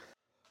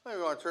If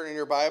you want to turn in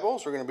your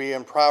Bibles, we're going to be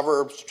in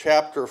Proverbs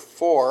chapter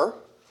 4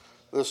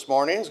 this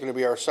morning. It's going to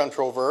be our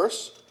central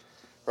verse.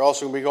 We're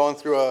also going to be going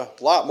through a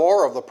lot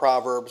more of the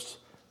Proverbs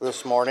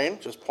this morning,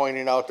 just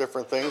pointing out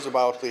different things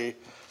about the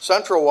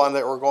central one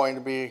that we're going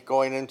to be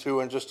going into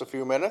in just a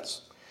few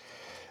minutes.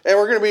 And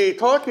we're going to be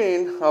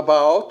talking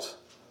about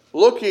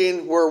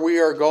looking where we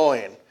are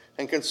going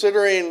and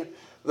considering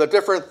the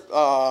different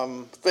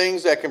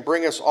things that can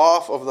bring us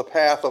off of the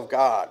path of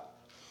God.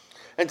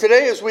 And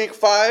today is week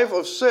 5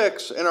 of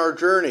 6 in our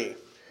journey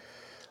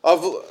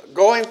of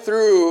going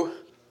through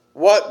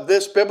what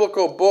this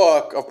biblical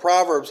book of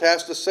Proverbs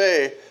has to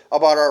say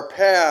about our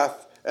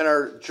path and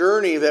our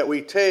journey that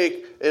we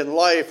take in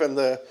life and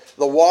the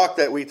walk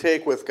that we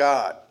take with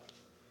God.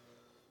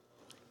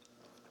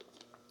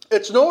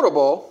 It's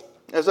notable,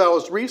 as I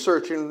was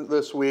researching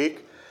this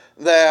week,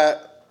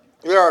 that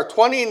there are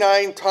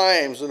 29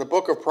 times in the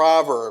book of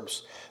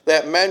Proverbs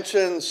that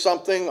mention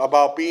something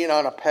about being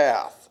on a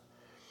path.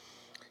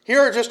 Here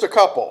are just a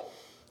couple.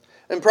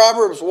 In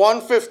Proverbs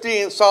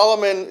 1:15,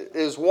 Solomon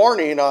is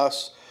warning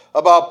us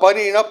about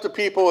buddying up to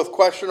people with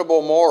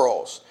questionable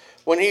morals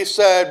when he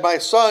said, "My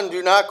son,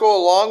 do not go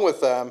along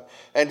with them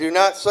and do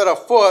not set a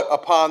foot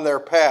upon their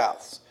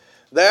paths."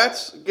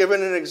 That's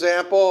given an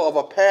example of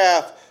a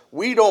path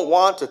we don't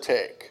want to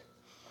take.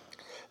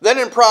 Then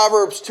in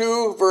Proverbs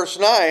 2, verse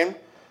 9,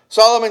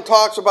 Solomon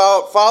talks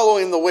about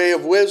following the way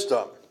of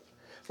wisdom,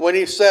 when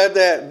he said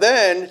that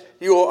then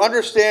you will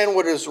understand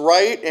what is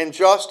right and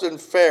just and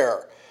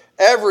fair,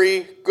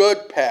 every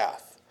good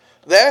path.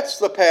 That's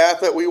the path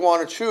that we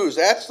want to choose.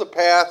 That's the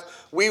path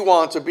we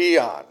want to be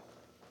on.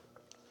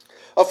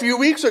 A few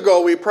weeks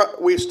ago,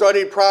 we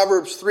studied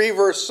Proverbs 3,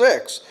 verse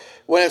 6,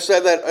 when it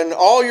said that in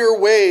all your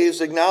ways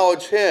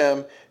acknowledge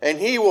him, and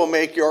he will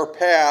make your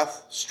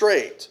path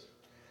straight.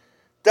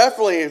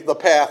 Definitely the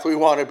path we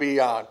want to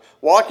be on,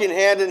 walking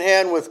hand in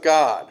hand with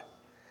God.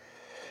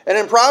 And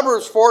in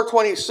Proverbs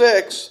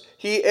 4:26,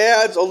 he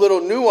adds a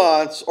little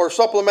nuance or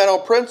supplemental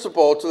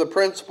principle to the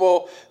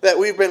principle that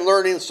we've been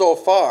learning so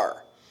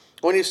far,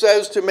 when he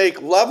says to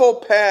make level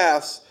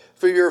paths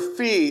for your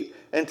feet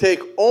and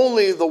take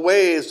only the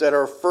ways that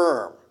are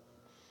firm.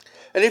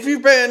 And if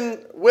you've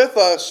been with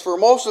us for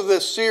most of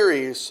this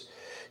series,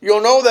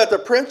 you'll know that the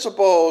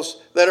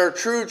principles that are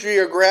true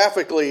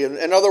geographically,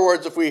 in other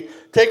words, if we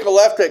take a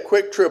left at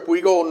Quick Trip,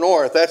 we go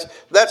north.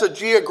 That's a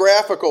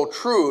geographical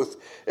truth,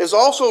 is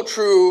also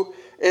true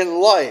in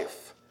life.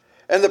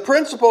 And the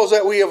principles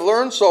that we have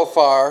learned so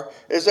far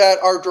is that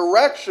our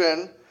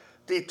direction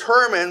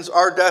determines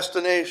our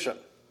destination.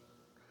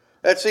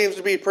 That seems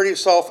to be pretty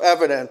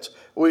self-evident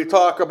when we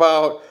talk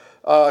about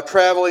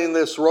traveling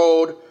this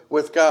road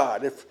with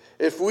God.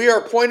 If we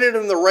are pointed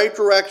in the right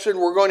direction,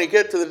 we're going to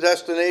get to the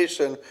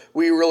destination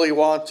we really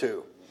want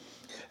to.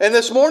 And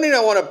this morning I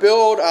want to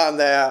build on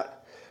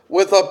that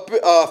with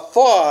a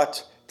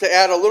thought to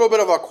add a little bit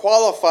of a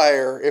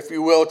qualifier, if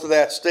you will, to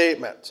that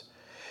statement.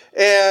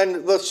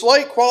 And the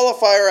slight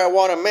qualifier I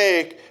want to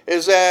make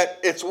is that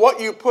it's what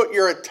you put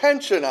your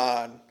attention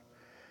on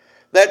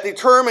that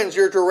determines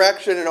your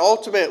direction and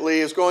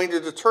ultimately is going to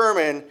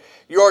determine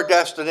your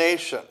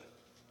destination.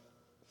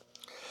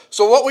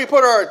 So what we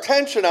put our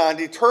attention on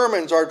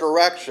determines our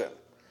direction.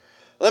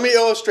 Let me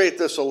illustrate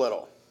this a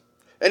little.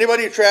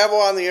 Anybody travel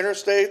on the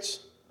interstates?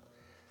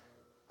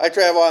 I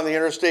travel on the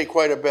interstate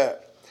quite a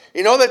bit.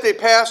 You know that they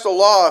passed a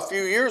law a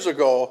few years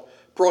ago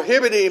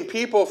prohibiting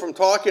people from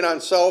talking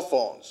on cell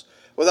phones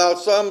without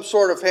some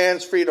sort of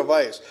hands-free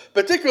device,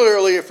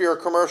 particularly if you're a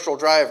commercial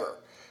driver.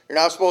 You're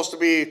not supposed to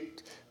be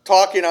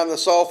talking on the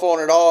cell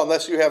phone at all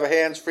unless you have a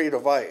hands-free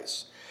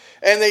device.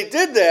 And they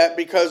did that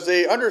because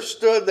they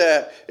understood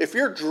that if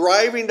you're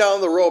driving down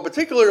the road,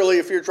 particularly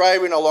if you're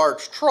driving a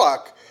large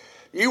truck,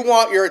 you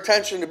want your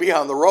attention to be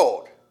on the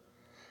road.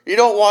 You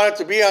don't want it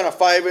to be on a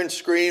 5-inch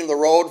screen, the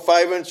road,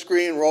 5-inch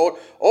screen, road.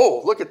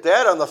 Oh, look at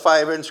that on the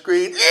 5-inch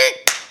screen.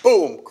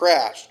 Boom,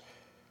 crash.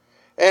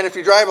 And if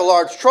you drive a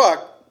large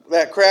truck,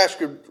 that crash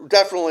could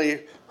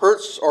definitely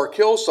hurt or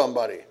kill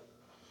somebody.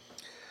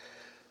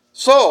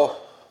 So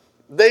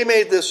they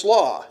made this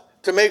law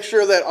to make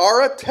sure that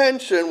our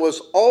attention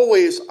was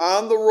always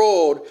on the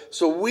road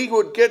so we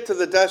would get to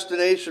the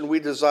destination we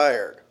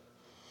desired.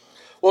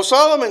 Well,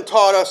 Solomon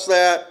taught us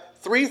that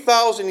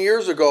 3,000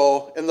 years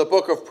ago in the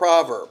book of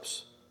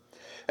Proverbs.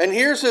 And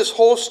here's his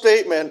whole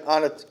statement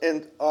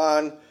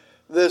on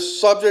this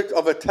subject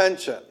of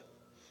attention.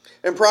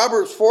 In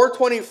Proverbs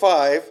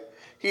 4:25,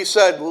 he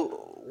said,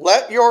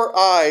 "Let your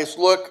eyes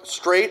look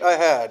straight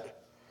ahead.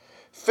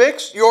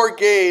 Fix your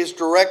gaze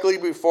directly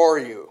before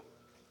you.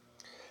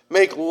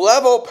 Make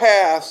level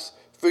paths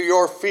for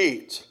your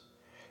feet,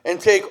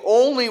 and take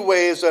only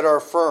ways that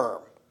are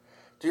firm.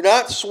 Do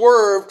not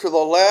swerve to the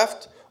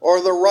left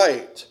or the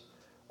right,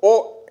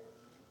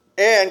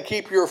 and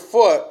keep your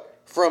foot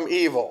from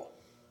evil."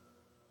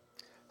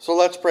 So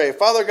let's pray.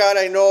 Father God,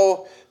 I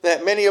know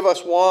that many of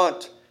us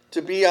want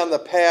to be on the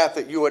path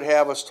that you would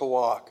have us to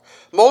walk.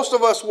 Most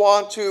of us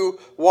want to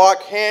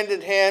walk hand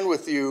in hand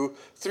with you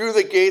through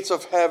the gates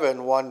of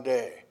heaven one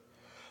day.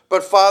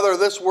 But Father,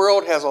 this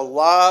world has a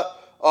lot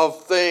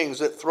of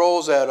things it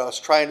throws at us,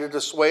 trying to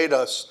dissuade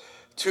us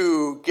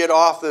to get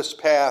off this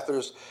path.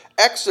 There's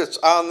exits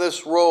on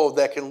this road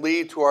that can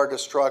lead to our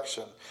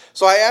destruction.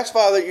 So I ask,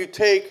 Father, that you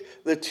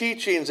take the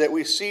teachings that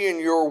we see in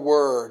your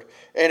word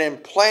and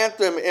implant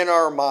them in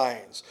our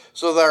minds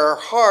so that our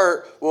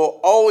heart will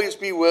always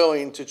be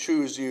willing to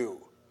choose you.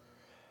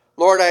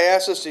 Lord, I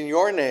ask this in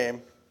your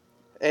name.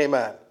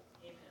 Amen.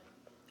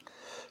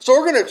 So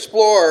we're going to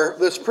explore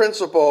this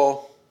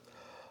principle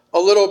a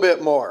little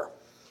bit more.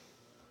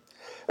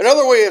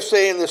 Another way of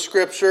saying the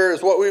scripture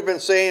is what we've been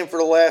saying for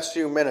the last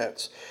few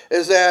minutes,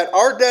 is that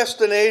our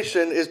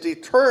destination is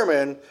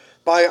determined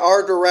by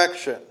our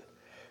direction.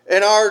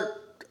 And our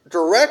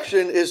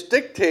direction is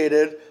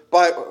dictated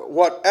by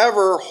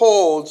whatever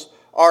holds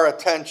our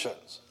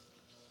attentions.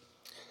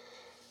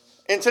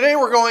 And today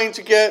we're going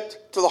to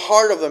get to the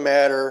heart of the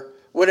matter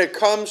when it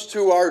comes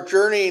to our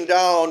journeying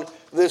down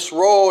this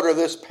road or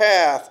this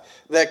path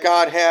that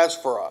God has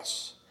for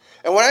us.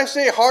 And when I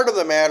say heart of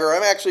the matter,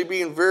 I'm actually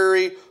being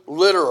very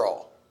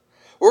literal.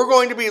 We're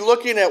going to be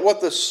looking at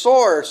what the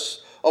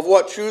source of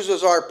what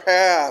chooses our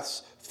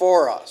paths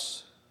for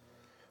us,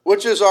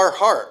 which is our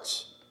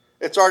hearts.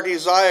 It's our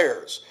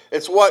desires.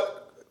 It's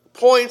what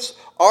points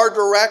our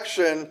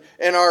direction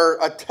and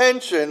our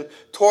attention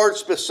towards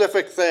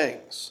specific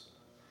things.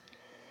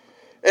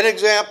 An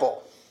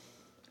example,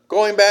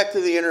 going back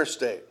to the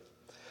interstate.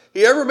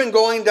 You ever been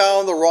going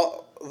down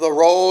the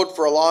road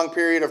for a long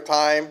period of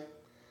time?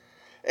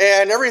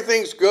 And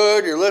everything's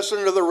good, you're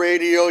listening to the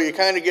radio, you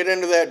kind of get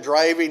into that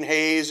driving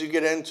haze you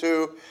get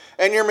into,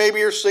 and maybe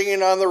you're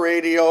singing on the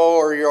radio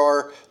or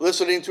you're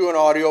listening to an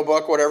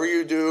audiobook, whatever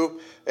you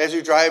do as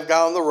you drive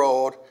down the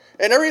road,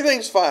 and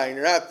everything's fine.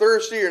 You're not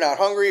thirsty, you're not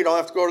hungry, you don't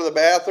have to go to the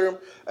bathroom,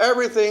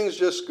 everything's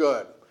just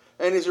good.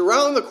 And as you're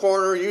around the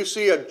corner, you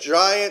see a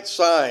giant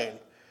sign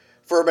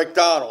for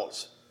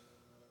McDonald's.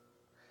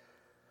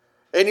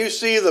 And you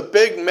see the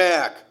Big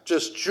Mac,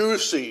 just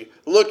juicy,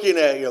 looking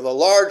at you, the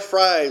large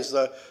fries,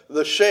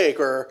 the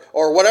shake, or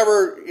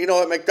whatever,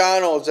 at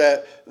McDonald's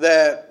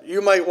that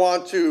you might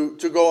want to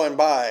go and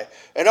buy.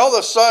 And all of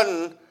a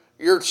sudden,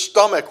 your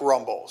stomach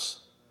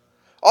rumbles.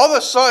 All of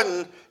a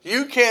sudden,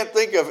 you can't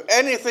think of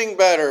anything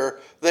better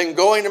than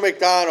going to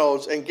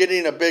McDonald's and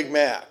getting a Big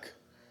Mac.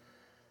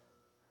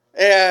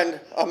 And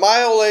a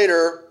mile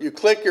later, you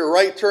click your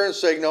right turn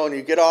signal and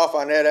you get off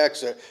on that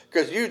exit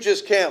because you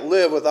just can't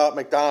live without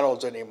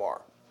McDonald's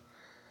anymore.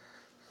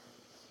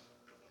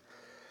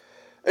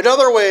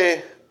 Another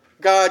way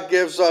God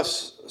gives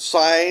us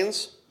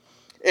signs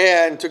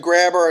and to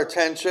grab our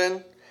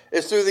attention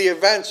is through the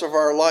events of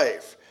our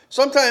life.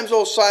 Sometimes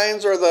those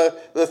signs are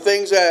the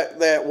things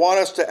that want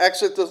us to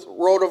exit the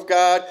road of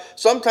God.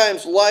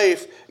 Sometimes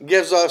life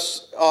gives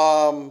us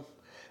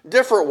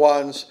different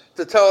ones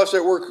to tell us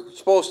that we're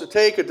supposed to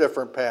take a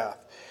different path.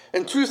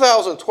 In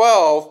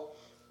 2012,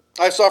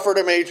 I suffered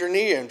a major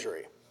knee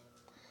injury.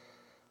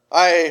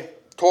 I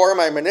tore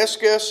my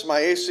meniscus, my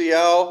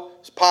ACL,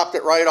 popped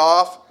it right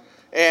off,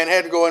 and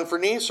had to go in for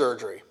knee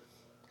surgery.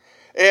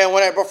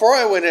 And before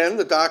I went in,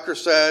 the doctor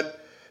said,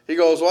 he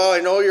goes, well, I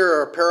know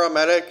you're a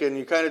paramedic and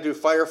you kind of do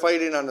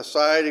firefighting on the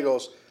side. He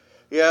goes,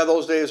 yeah,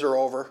 those days are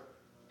over.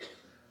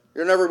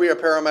 You'll never be a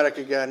paramedic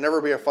again, never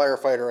be a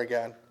firefighter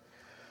again.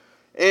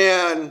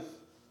 And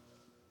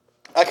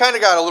I kind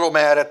of got a little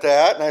mad at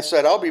that, and I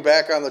said, I'll be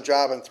back on the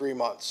job in 3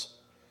 months.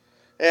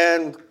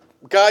 And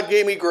God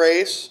gave me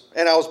grace,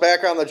 and I was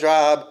back on the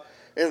job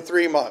in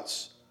 3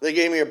 months. They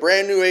gave me a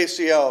brand new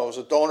ACL. It was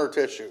a donor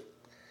tissue.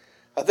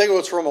 I think it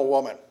was from a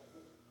woman.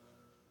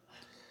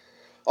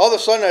 All of a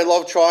sudden, I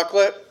love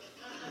chocolate.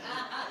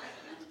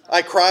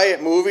 I cry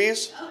at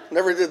movies.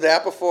 Never did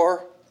that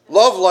before.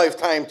 Love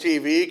Lifetime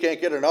TV.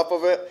 Can't get enough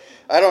of it.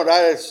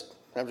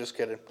 I'm just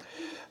kidding.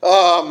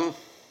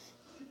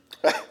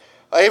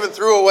 I even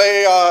threw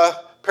away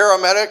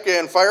paramedic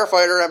and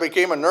firefighter and I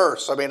became a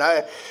nurse.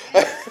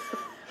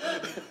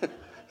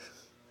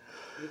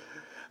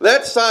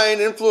 That sign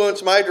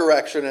influenced my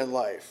direction in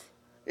life.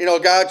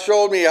 God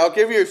showed me, I'll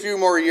give you a few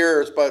more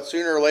years, but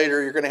sooner or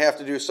later you're going to have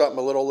to do something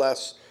a little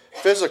less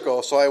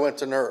physical, so I went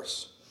to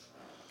nurse.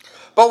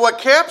 But what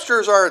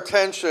captures our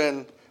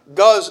attention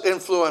does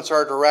influence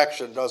our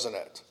direction, doesn't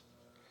it?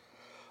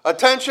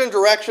 Attention,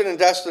 direction, and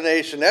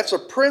destination. That's a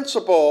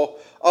principle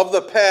of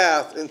the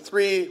path in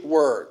 3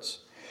 words.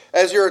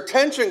 As your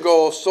attention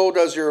goes, so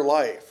does your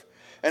life.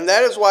 And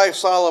that is why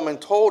Solomon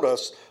told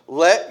us,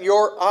 let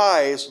your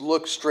eyes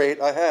look straight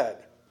ahead.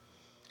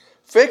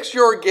 Fix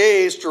your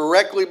gaze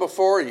directly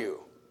before you.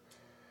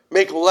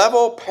 Make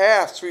level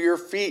paths for your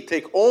feet.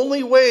 Take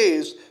only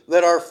ways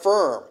that are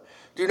firm.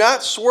 Do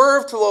not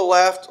swerve to the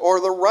left or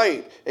the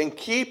right, and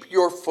keep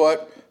your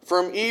foot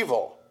from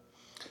evil.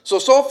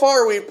 So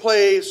far we've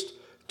placed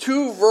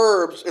 2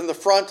 verbs in the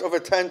front of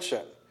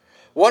attention.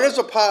 One is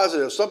a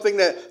positive, something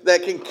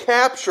that can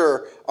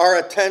capture our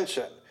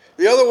attention.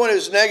 The other one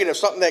is negative,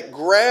 something that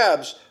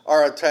grabs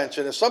our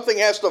attention. If something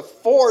has to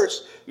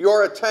force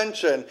your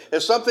attention,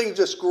 if something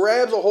just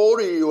grabs a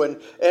hold of you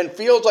and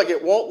feels like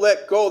it won't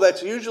let go,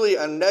 that's usually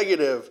a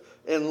negative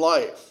in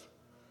life.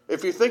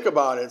 If you think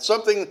about it,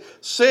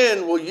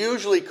 sin will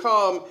usually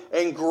come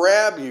and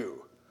grab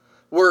you.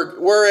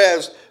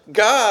 Whereas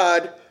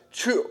God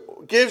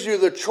gives you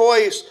the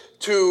choice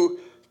to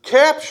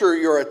capture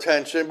your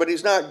attention, but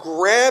he's not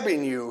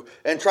grabbing you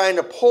and trying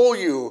to pull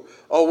you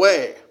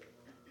away.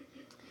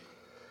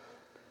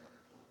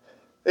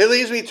 It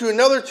leads me to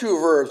another two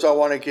verbs I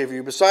want to give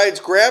you. Besides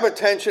grab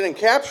attention and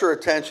capture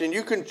attention,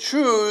 you can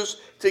choose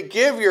to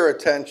give your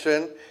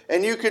attention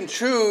and you can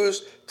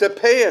choose to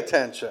pay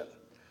attention.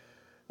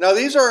 Now,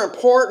 these are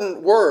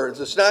important words.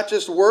 It's not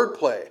just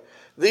wordplay.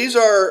 These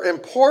are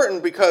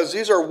important because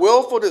these are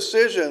willful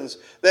decisions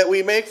that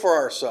we make for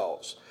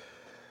ourselves.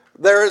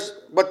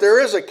 But there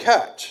is a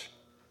catch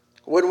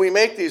when we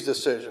make these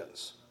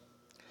decisions.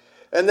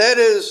 And that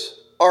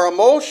is our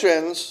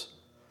emotions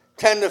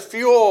tend to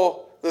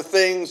fuel the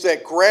things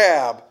that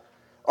grab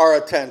our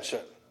attention.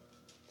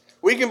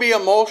 We can be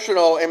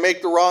emotional and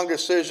make the wrong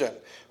decision.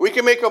 We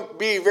can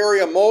be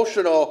very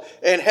emotional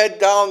and head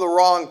down the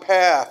wrong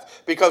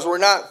path because we're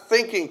not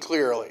thinking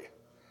clearly.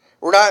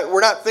 We're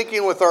not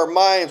thinking with our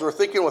minds, we're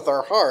thinking with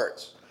our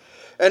hearts.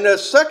 And the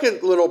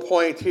second little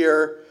point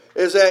here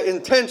is that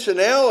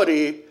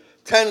intentionality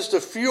tends to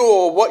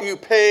fuel what you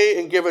pay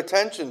and give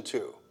attention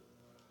to.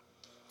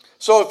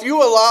 So if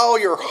you allow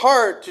your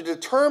heart to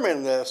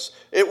determine this,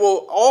 it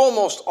will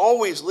almost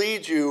always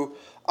lead you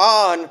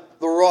on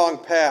the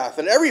wrong path.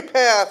 And every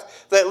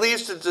path that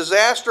leads to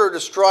disaster or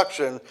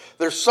destruction,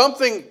 there's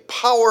something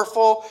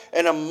powerful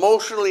and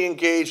emotionally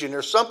engaging.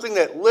 There's something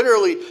that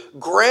literally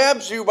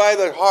grabs you by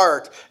the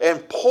heart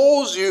and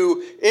pulls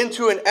you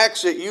into an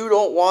exit you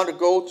don't want to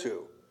go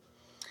to.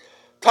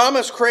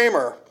 Thomas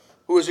Cranmer,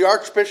 who was the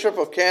Archbishop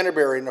of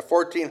Canterbury in the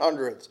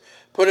 1400s,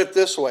 put it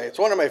this way. It's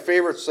one of my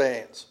favorite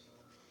sayings.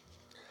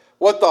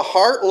 What the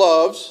heart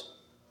loves,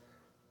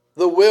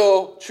 the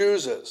will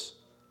chooses,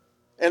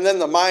 and then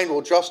the mind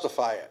will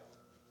justify it.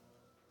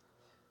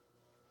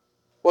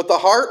 What the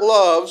heart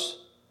loves,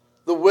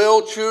 the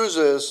will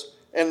chooses,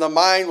 and the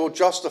mind will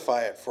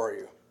justify it for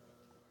you.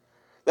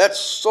 That's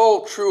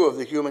so true of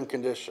the human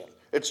condition.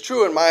 It's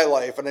true in my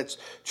life, and it's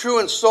true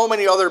in so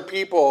many other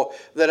people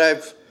that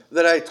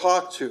I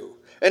talk to.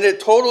 And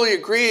it totally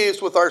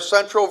agrees with our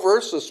central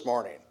verse this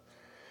morning.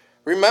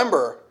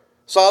 Remember,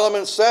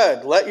 Solomon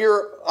said, let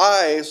your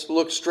eyes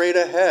look straight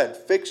ahead.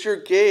 Fix your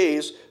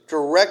gaze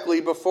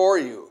directly before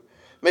you.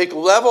 Make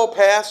level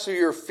paths to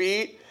your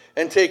feet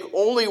and take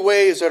only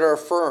ways that are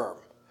firm.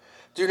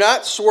 Do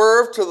not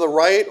swerve to the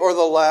right or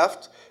the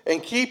left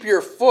and keep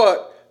your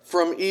foot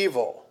from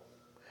evil.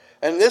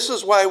 And this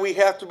is why we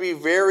have to be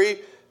very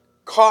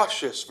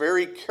cautious,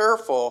 very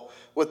careful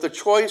with the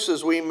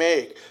choices we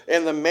make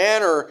and the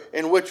manner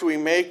in which we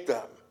make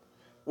them.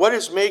 What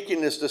is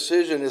making this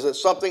decision? Is it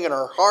something in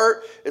our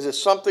heart? Is it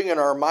something in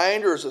our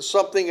mind? Or is it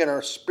something in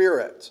our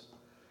spirit?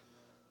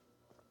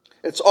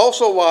 It's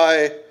also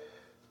why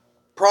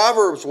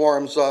Proverbs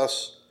warns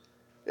us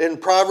in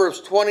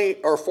Proverbs 20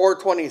 or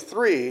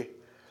 4:23,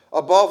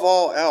 above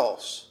all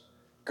else,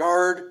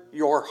 guard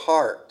your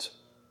heart,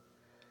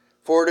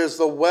 for it is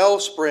the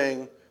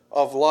wellspring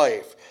of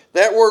life.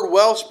 That word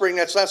wellspring,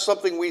 that's not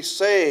something we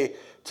say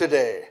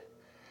today.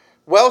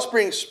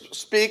 Wellspring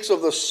speaks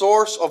of the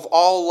source of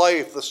all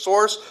life, the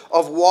source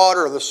of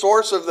water, the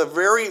source of the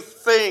very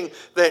thing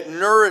that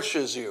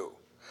nourishes you,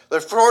 the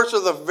source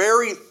of the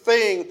very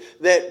thing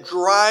that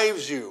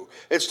drives you.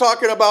 It's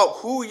talking about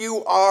who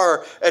you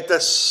are at the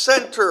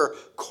center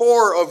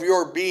core of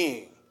your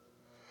being.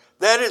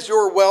 That is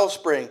your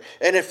wellspring.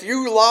 And if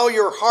you allow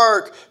your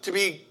heart to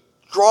be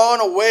drawn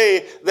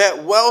away,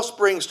 that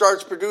wellspring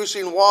starts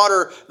producing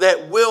water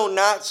that will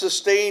not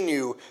sustain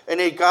you in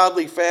a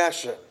godly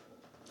fashion.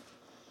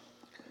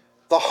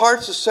 The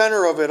heart's the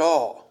center of it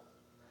all.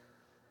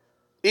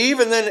 Eve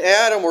and then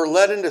Adam were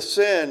led into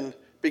sin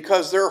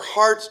because their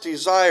hearts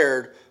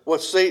desired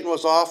what Satan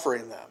was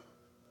offering them.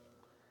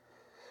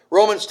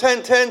 Romans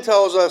 10:10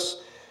 tells us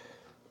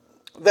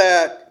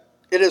that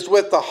it is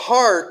with the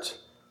heart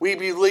we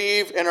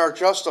believe and are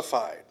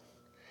justified.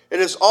 It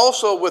is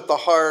also with the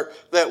heart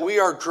that we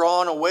are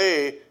drawn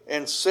away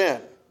in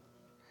sin.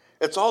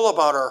 It's all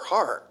about our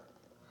heart.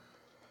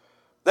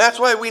 That's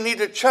why we need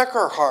to check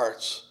our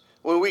hearts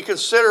when we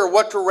consider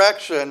what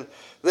direction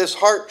this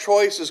heart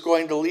choice is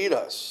going to lead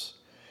us,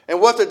 and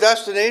what the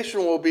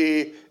destination will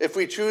be if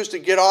we choose to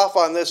get off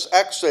on this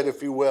exit,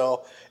 if you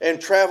will,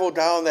 and travel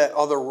down that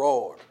other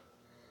road.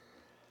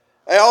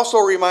 I also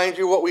remind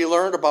you what we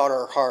learned about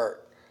our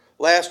heart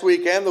last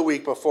week and the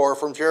week before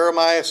from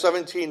Jeremiah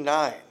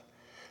 17:9,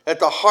 that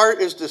the heart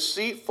is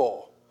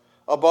deceitful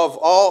above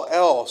all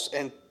else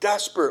and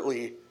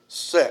desperately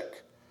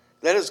sick.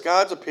 That is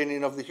God's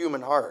opinion of the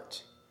human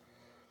heart.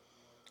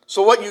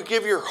 So what you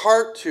give your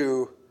heart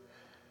to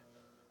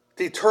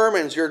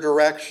determines your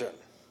direction.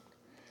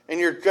 And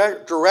your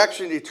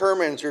direction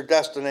determines your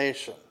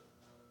destination.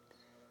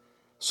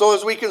 So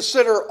as we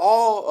consider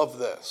all of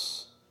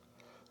this,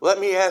 let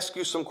me ask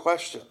you some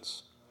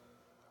questions.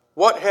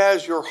 What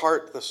has your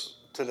heart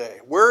today?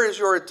 Where is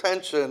your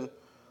attention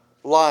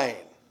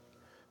lying?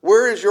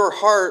 Where is your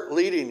heart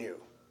leading you?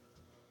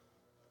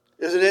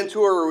 Is it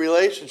into a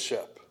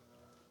relationship,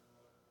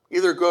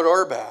 either good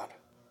or bad?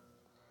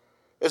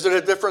 Is it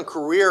a different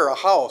career, a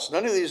house?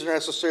 None of these are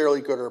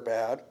necessarily good or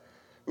bad.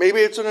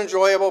 Maybe it's an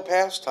enjoyable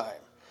pastime.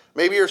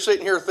 Maybe you're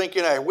sitting here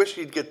thinking, I wish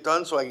he'd get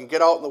done so I can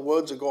get out in the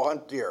woods and go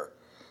hunt deer.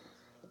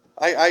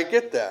 I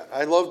get that.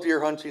 I love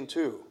deer hunting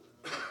too.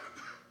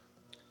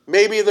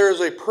 Maybe there's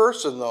a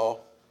person,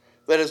 though,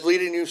 that is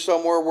leading you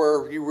somewhere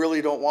where you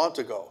really don't want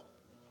to go.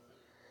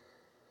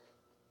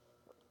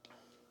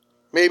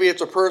 Maybe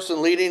it's a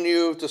person leading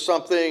you to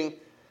something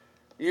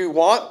you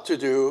want to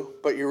do,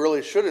 but you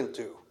really shouldn't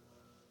do.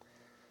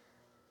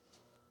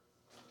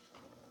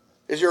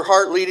 Is your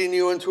heart leading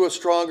you into a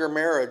stronger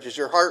marriage? Is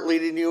your heart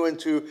leading you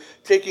into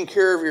taking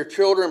care of your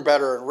children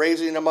better and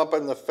raising them up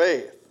in the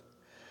faith?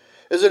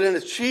 Is it an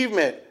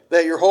achievement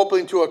that you're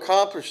hoping to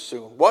accomplish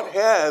soon? What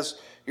has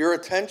your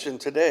attention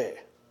today?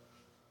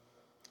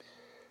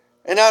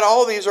 And not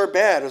all of these are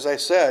bad, as I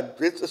said.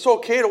 It's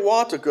okay to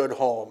want a good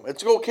home.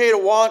 It's okay to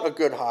want a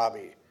good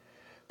hobby.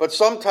 But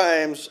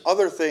sometimes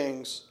other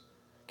things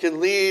can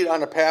lead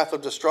on a path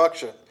of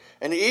destruction.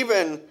 And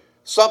even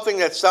something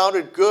that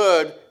sounded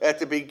good at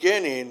the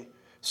beginning,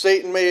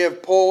 Satan may have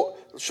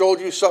showed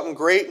you something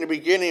great in the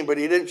beginning, but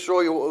he didn't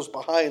show you what was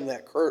behind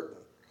that curtain.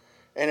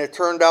 And it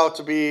turned out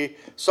to be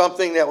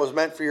something that was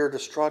meant for your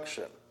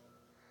destruction.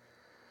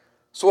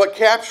 So what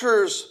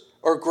captures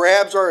or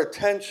grabs our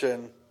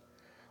attention,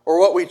 or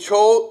what we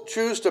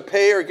choose to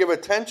pay or give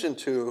attention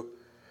to,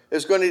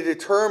 is going to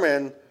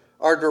determine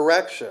our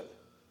direction.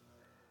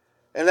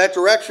 And that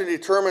direction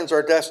determines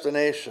our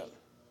destination.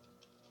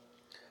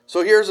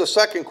 So here's a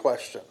second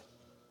question.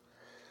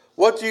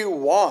 What do you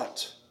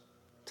want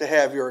to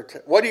have your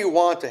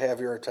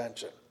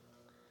attention?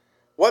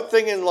 What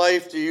thing in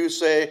life do you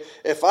say,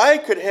 if I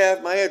could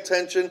have my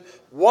attention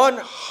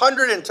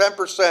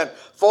 110%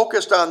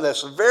 focused on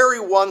this very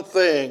one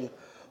thing,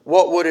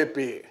 what would it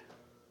be?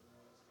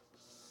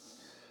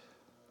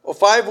 Well,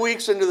 5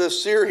 weeks into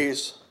this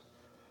series,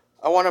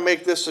 I want to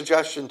make this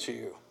suggestion to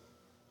you.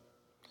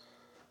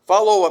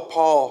 Follow what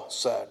Paul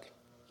said.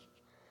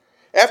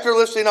 After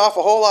listing off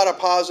a whole lot of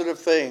positive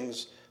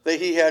things that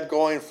he had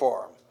going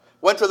for him,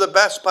 went to the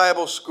best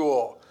Bible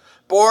school,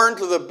 born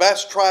to the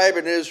best tribe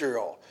in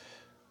Israel,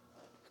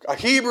 a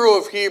Hebrew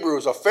of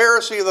Hebrews, a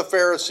Pharisee of the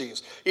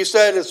Pharisees. He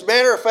said, as a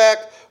matter of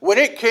fact, when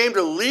it came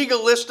to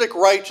legalistic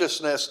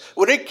righteousness,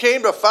 when it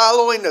came to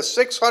following the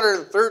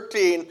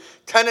 613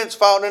 tenets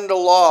found in the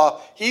law,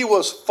 he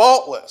was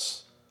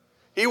faultless.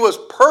 He was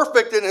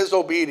perfect in his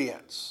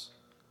obedience.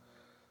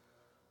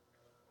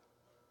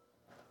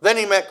 Then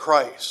he met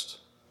Christ.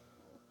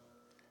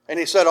 And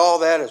he said, all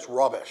that is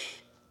rubbish.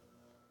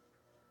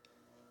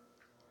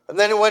 And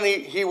then when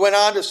he went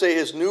on to say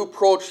his new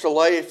approach to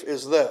life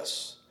is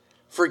this: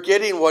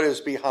 forgetting what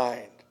is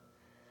behind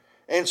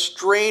and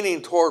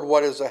straining toward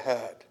what is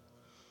ahead.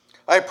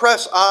 I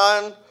press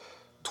on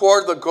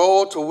toward the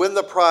goal to win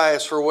the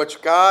prize for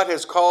which God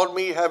has called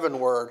me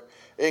heavenward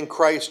in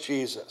Christ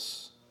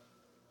Jesus.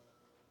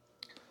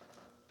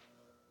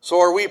 So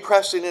are we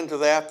pressing into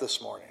that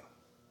this morning?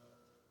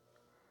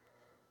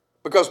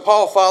 Because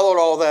Paul followed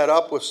all that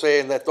up with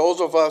saying that those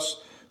of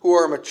us who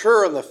are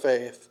mature in the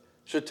faith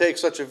should take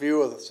such a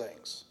view of the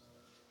things.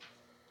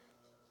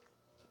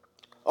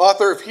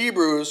 Author of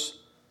Hebrews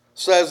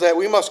says that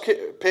we must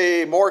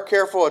pay more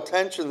careful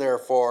attention,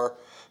 therefore,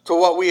 to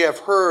what we have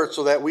heard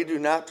so that we do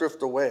not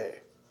drift away.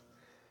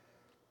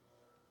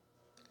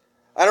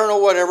 I don't know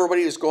what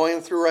everybody is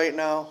going through right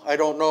now. I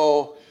don't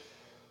know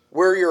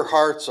where your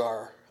hearts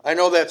are. I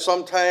know that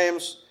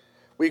sometimes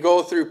we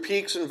go through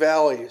peaks and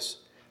valleys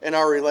in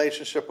our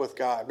relationship with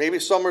God. Maybe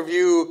some of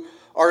you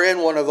are in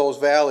one of those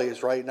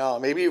valleys right now.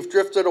 Maybe you've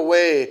drifted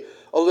away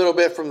a little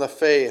bit from the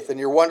faith and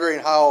you're wondering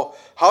how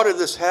did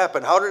this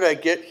happen? How did I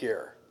get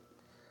here?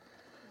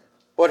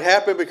 What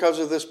happened because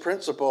of this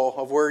principle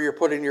of where you're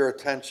putting your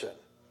attention,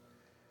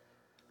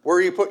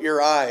 where you put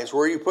your eyes,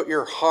 where you put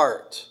your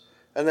heart,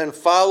 and then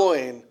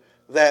following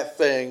that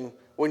thing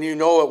when you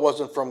know it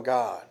wasn't from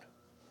God.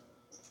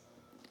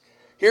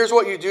 Here's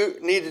what you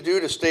need to do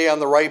to stay on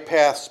the right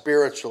path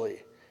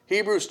spiritually.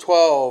 Hebrews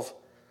 12,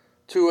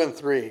 2 and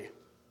 3.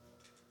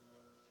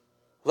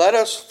 Let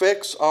us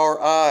fix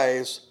our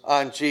eyes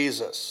on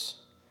Jesus,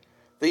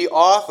 the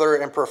author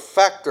and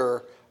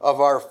perfecter of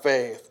our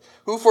faith,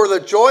 who for the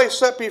joy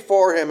set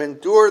before him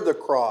endured the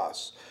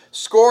cross,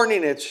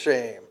 scorning its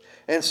shame,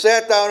 and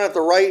sat down at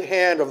the right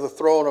hand of the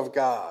throne of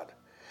God.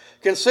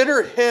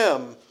 Consider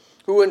him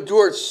who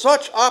endured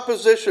such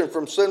opposition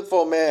from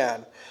sinful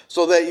man,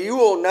 so that you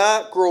will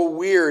not grow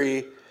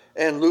weary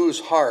and lose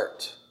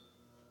heart.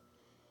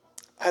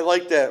 I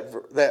like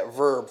that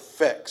verb,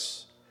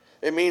 fix.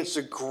 It means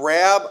to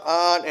grab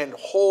on and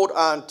hold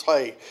on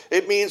tight.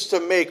 It means to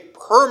make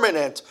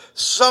permanent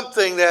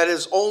something that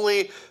is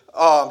only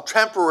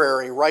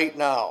temporary right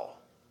now.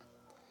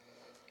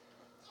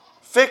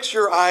 Fix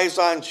your eyes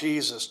on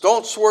Jesus.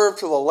 Don't swerve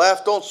to the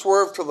left. Don't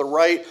swerve to the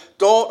right.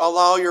 Don't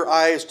allow your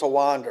eyes to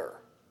wander.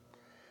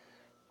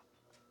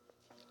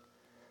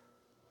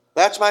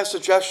 That's my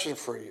suggestion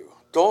for you.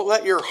 Don't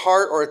let your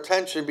heart or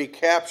attention be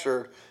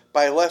captured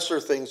by lesser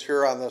things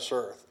here on this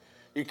earth.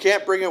 You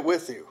can't bring it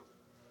with you.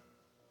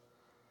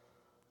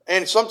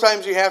 And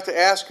sometimes you have to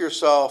ask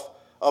yourself,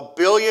 a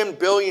billion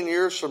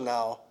years from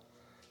now,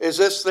 is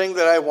this thing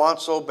that I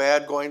want so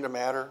bad going to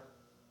matter?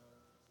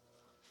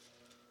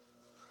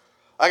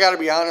 I got to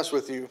be honest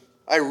with you.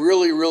 I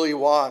really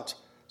want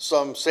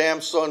some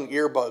Samsung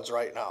earbuds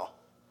right now.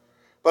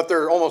 But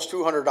they're almost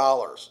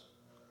 $200.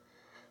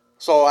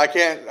 So I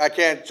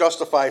can't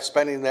justify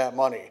spending that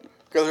money.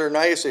 Because they're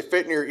nice, they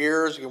fit in your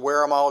ears, you can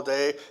wear them all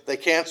day. They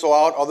cancel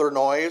out other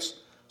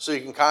noise, so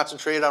you can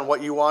concentrate on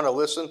what you want to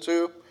listen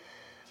to.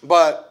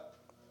 But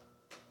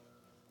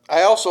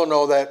I also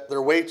know that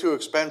they're way too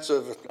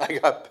expensive. I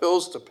got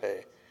bills to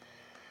pay.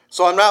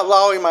 So I'm not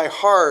allowing my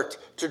heart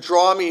to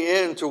draw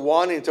me into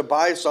wanting to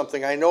buy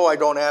something I know I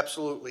don't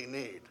absolutely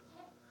need.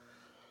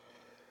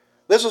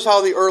 This is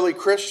how the early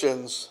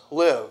Christians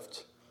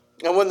lived.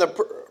 And when the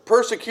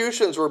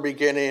persecutions were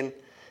beginning,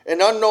 an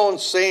unknown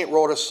saint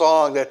wrote a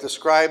song that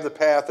described the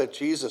path that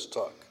Jesus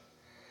took.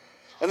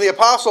 And the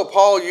Apostle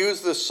Paul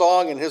used this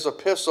song in his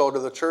epistle to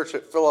the church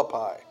at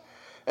Philippi.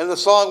 And the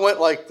song went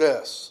like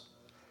this: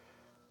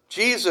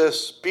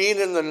 Jesus, being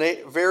in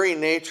the very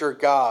nature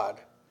God,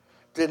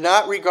 did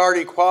not regard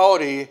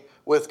equality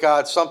with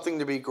God something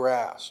to be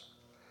grasped.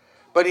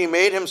 But he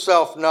made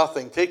himself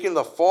nothing, taking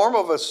the form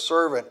of a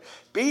servant,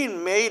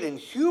 being made in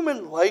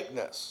human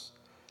likeness.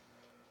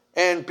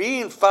 And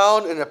being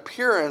found in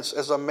appearance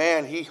as a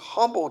man, he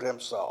humbled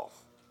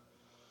himself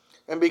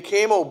and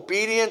became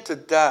obedient to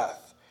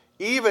death,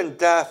 even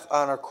death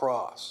on a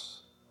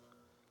cross.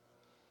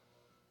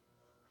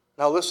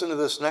 Now listen to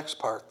this next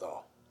part,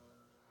 though.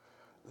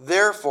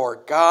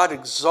 Therefore, God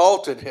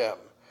exalted him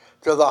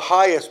to the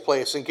highest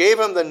place and gave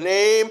him the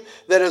name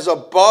that is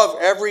above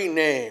every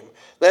name,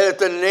 that at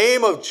the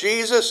name of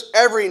Jesus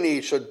every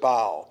knee should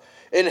bow,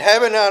 in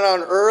heaven and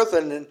on earth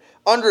and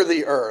under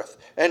the earth,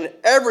 and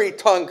every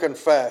tongue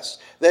confess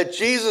that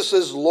Jesus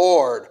is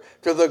Lord,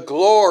 to the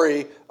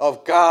glory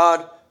of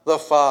God the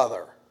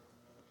Father.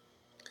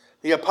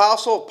 The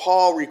Apostle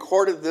Paul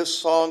recorded this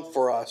song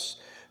for us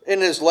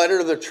in his letter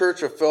to the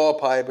church of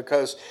Philippi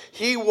because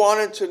he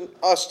wanted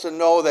us to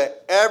know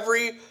that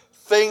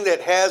everything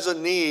that has a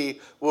knee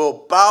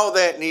will bow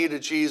that knee to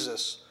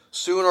Jesus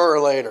sooner or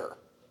later.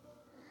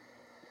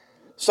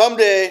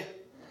 Someday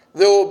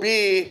there will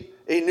be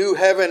a new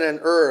heaven and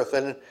earth,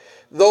 and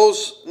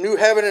those new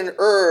heaven and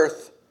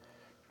earth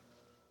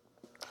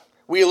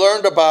we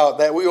learned about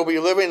that we will be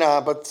living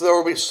on, but there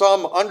will be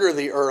some under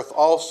the earth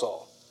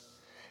also.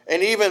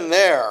 And even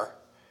there,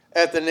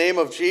 at the name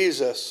of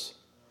Jesus,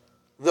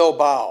 they'll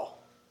bow.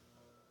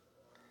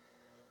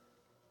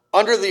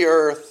 Under the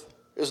earth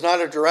is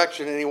not a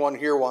direction anyone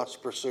here wants to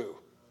pursue.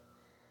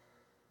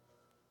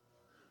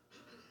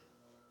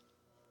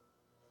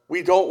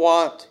 We don't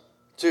want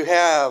to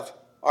have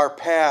our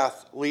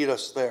path lead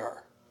us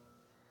there.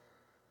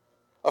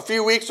 A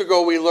few weeks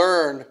ago, we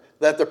learned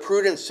that the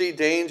prudent see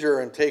danger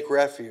and take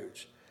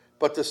refuge,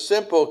 but the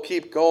simple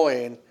keep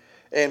going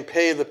and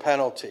pay the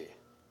penalty.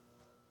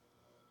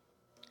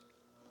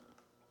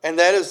 And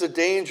that is the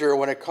danger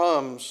when it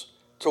comes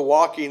to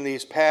walking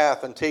these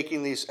paths and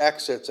taking these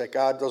exits that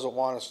God doesn't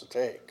want us to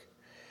take.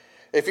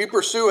 If you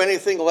pursue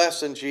anything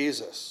less than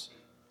Jesus,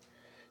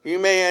 you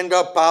may end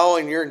up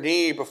bowing your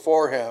knee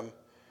before him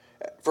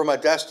from a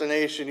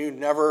destination you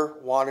never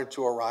wanted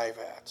to arrive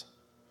at.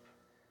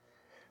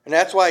 And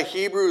that's why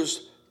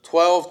Hebrews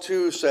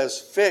 12:2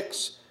 says,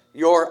 fix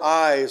your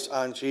eyes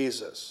on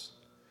Jesus.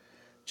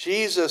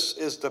 Jesus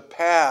is the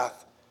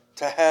path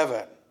to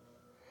heaven.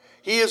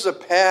 He is the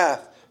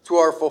path to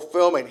our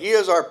fulfillment. He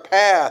is our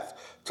path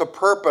to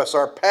purpose,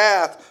 our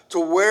path to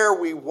where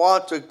we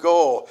want to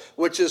go,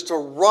 which is to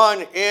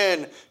run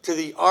in to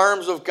the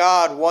arms of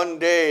God one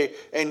day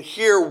and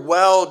hear,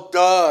 well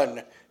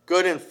done,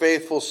 good and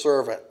faithful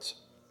servant.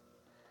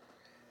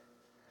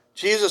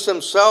 Jesus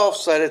himself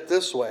said it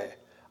this way: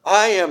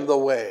 I am the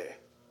way,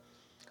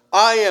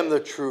 I am the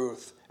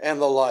truth and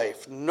the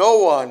life. No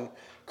one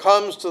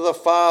comes to the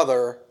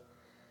Father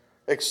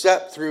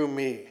except through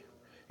me.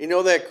 You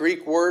know that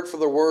Greek word for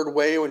the word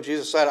way, when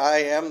Jesus said, I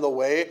am the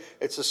way?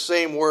 It's the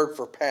same word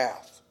for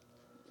path.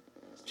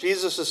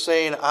 Jesus is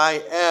saying,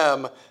 I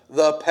am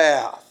the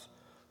path.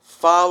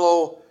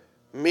 Follow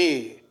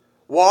me.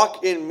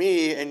 Walk in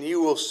me and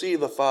you will see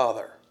the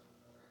Father.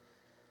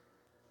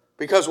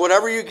 Because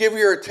whatever you give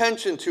your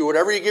attention to,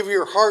 whatever you give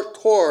your heart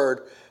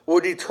toward,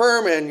 will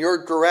determine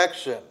your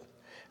direction.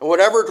 And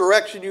whatever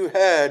direction you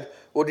head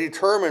will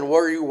determine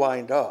where you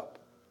wind up.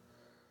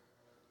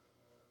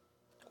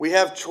 We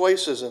have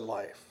choices in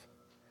life.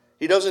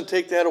 He doesn't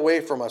take that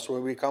away from us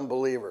when we become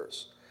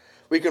believers.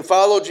 We can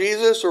follow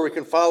Jesus or we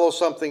can follow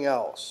something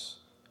else.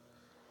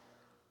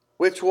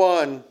 Which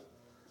one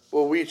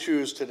will we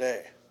choose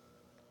today?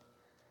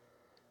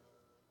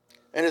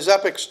 In his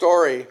epic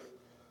story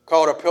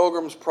called A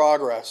Pilgrim's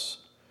Progress,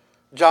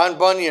 John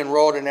Bunyan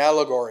wrote an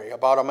allegory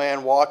about a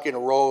man walking a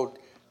road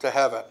to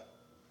heaven.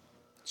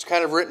 It's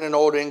kind of written in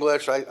Old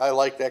English. I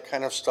like that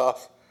kind of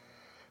stuff.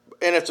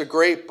 And it's a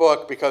great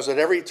book because at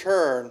every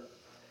turn,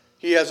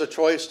 he has a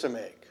choice to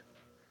make.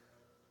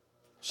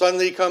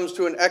 Suddenly he comes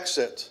to an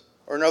exit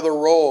or another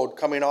road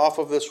coming off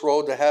of this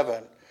road to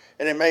heaven,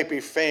 and it might be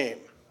fame.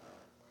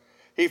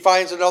 He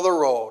finds another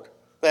road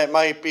that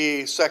might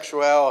be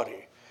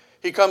sexuality.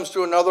 He comes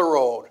to another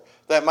road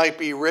that might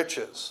be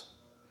riches.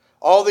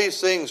 All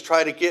these things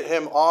try to get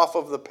him off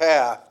of the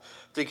path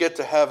to get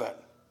to heaven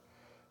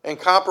and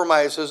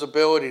compromise his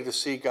ability to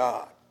see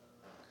God.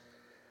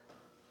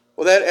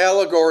 Well, that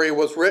allegory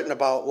was written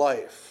about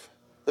life.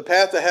 The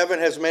path to heaven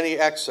has many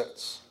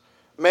exits,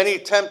 many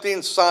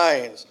tempting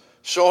signs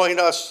showing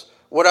us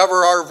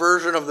whatever our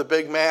version of the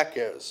Big Mac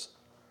is,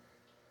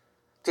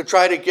 to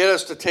try to get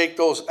us to take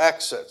those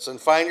exits and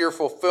find your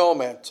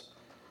fulfillment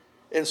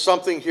in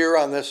something here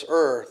on this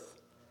earth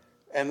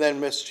and then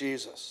miss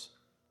Jesus.